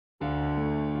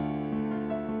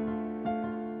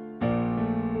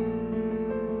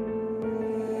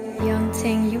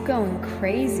Ting, you going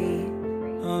crazy.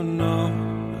 Oh no,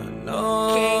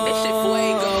 no. King, this shit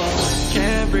fuego.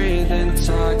 Can't breathe in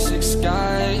toxic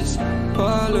skies.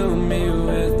 Pollute me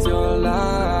with your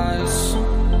lies.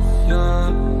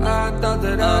 Yeah, I thought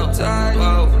that I'd die.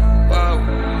 Whoa, whoa.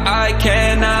 I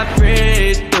cannot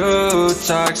breathe through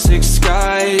toxic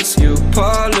skies. You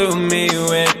pollute me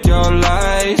with your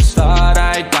lies. Thought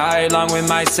I'd die along with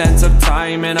my sense of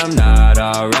time, and I'm not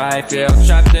alright. Feel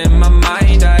trapped in my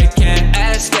mind, I can't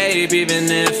escape even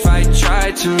if I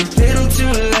try to. Little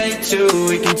too late, too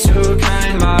weak and too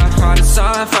kind. My heart is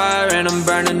on fire and I'm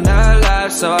burning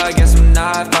alive, so I guess I'm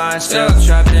not fine. Still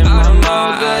trapped in my mind.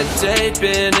 I know the date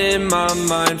been in my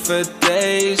mind for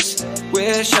days.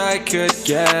 Wish I could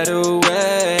get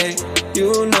away.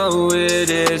 You know it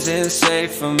isn't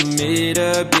safe for me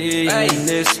to be in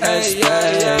this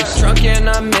headspace. Drunk and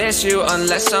I miss you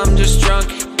unless I'm just drunk.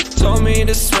 Told me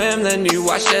to swim, then you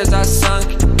watched as I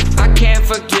sunk. I can't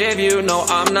forgive you, no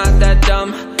I'm not that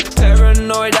dumb.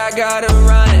 Paranoid, I gotta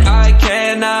run. I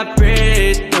cannot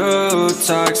breathe through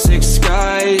toxic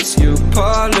skies. You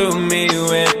pollute me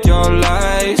with your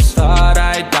lies. Thought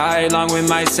I'd die along with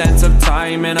my sense of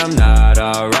time, and I'm not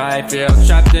alright. Feel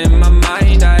trapped in my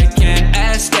mind, I can't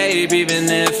escape even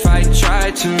if I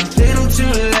try to. Little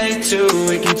too late, too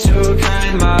weak and too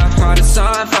kind. My heart is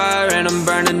on fire and I'm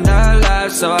burning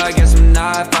alive, so I guess I'm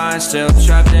not fine. Still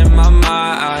trapped in my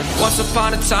mind. Once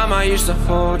upon a time I used to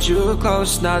hold you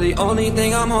close. Now the only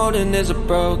thing I'm holding is a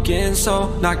broken soul.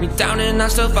 Knock me down and I'm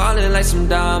still falling like some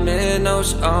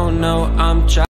dominoes. Oh no, I'm trapped.